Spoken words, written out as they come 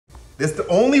That's the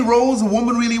only rose a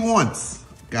woman really wants,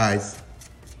 guys.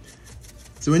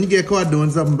 So when you get caught doing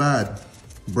something bad,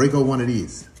 break out one of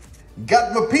these.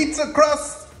 Got my pizza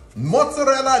crust,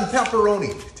 mozzarella, and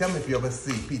pepperoni. Tell me if you ever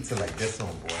see pizza like this,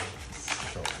 homeboy.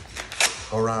 So,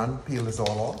 go around, peel this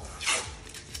all off.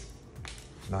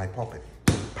 Now I pop it.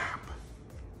 Pop.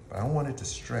 But I don't want it to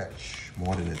stretch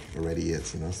more than it already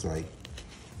is, you know, so I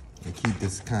keep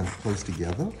this kind of close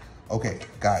together. Okay,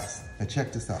 guys, now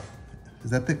check this out. Does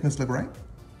that thickness look right?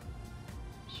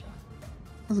 Sure.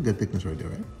 That's a good thickness right there,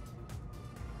 right?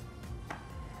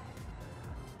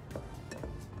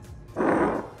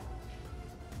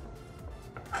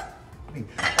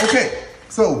 Okay,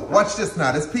 so watch this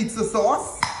now. This pizza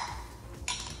sauce.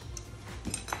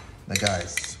 Now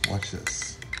guys, watch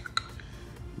this.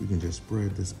 We can just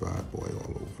spread this bad boy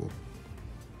all over.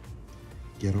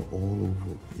 Get it all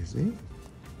over, you see?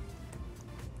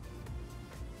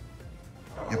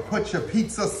 You put your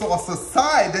pizza sauce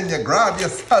aside, then you grab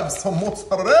yourself some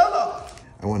mozzarella.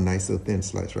 I want a nice little thin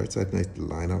slice, right? So I nice to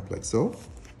line up like so.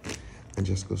 And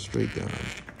just go straight down.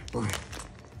 All right.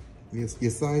 You're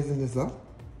sizing this up.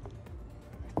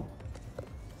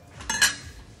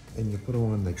 And you put it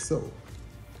on like so.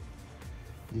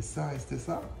 You size this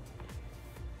up.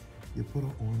 You put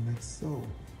it on like so.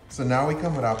 So now we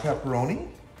come with our pepperoni.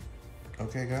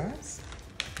 Okay, guys?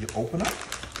 You open up.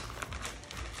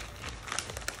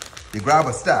 You grab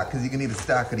a stack, because you're gonna need a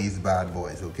stack of these bad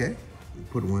boys, okay? You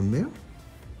put one there.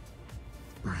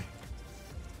 All right.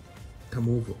 Come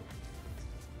over.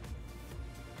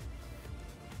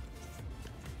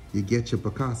 You get your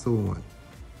Picasso one.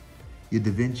 Your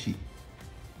Da Vinci.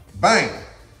 Bang!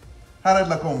 How that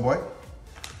look, homeboy?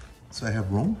 So I have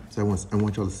room, so I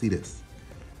want y'all to see this.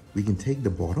 We can take the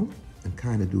bottom and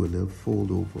kind of do a little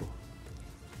fold over.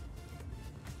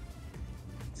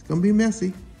 It's gonna be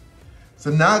messy. So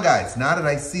now guys, now that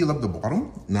I seal up the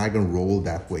bottom, now I can roll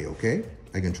that way, okay?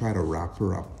 I can try to wrap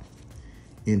her up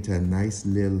into a nice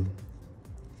little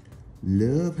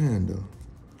love handle.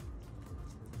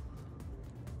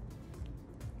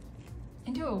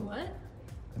 Into a what?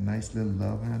 A nice little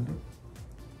love handle.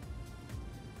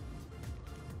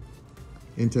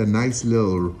 Into a nice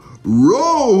little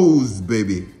rose,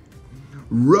 baby.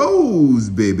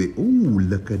 Rose, baby. Ooh,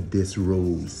 look at this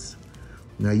rose.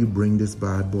 Now you bring this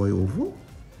bad boy over.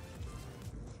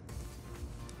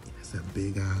 It's a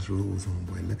big ass rose,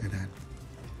 homeboy. Look at that.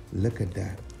 Look at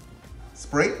that.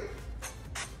 Spray.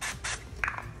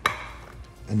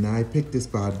 And now I pick this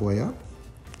bad boy up.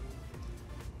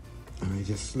 And I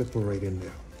just slip her right in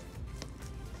there.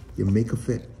 You make a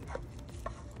fit.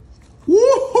 Woo!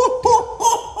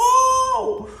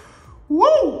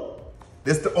 Woo!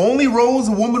 That's the only rose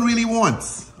a woman really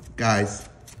wants, guys.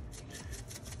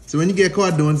 So when you get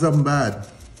caught doing something bad,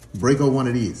 break out one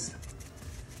of these.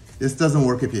 This doesn't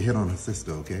work if you hit on a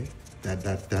sister, okay?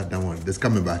 That one, that's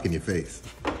coming back in your face.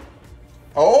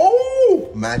 Oh,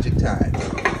 magic time.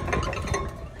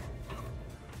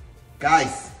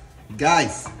 Guys,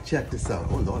 check this out.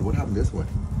 Oh Lord, what happened to this one?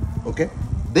 Okay,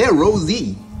 they're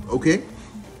rosy, okay?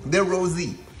 They're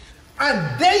rosy.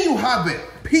 And there you have it,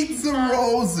 pizza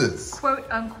roses. Quote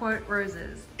unquote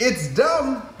roses. It's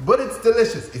dumb, but it's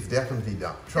delicious. It's definitely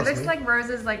dumb, trust me. It looks like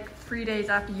roses like 3 days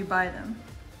after you buy them.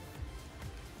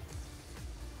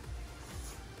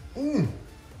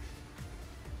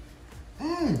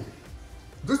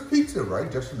 This pizza,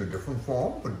 right, just in a different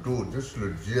form, but dude, this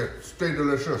legit, stay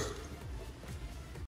delicious.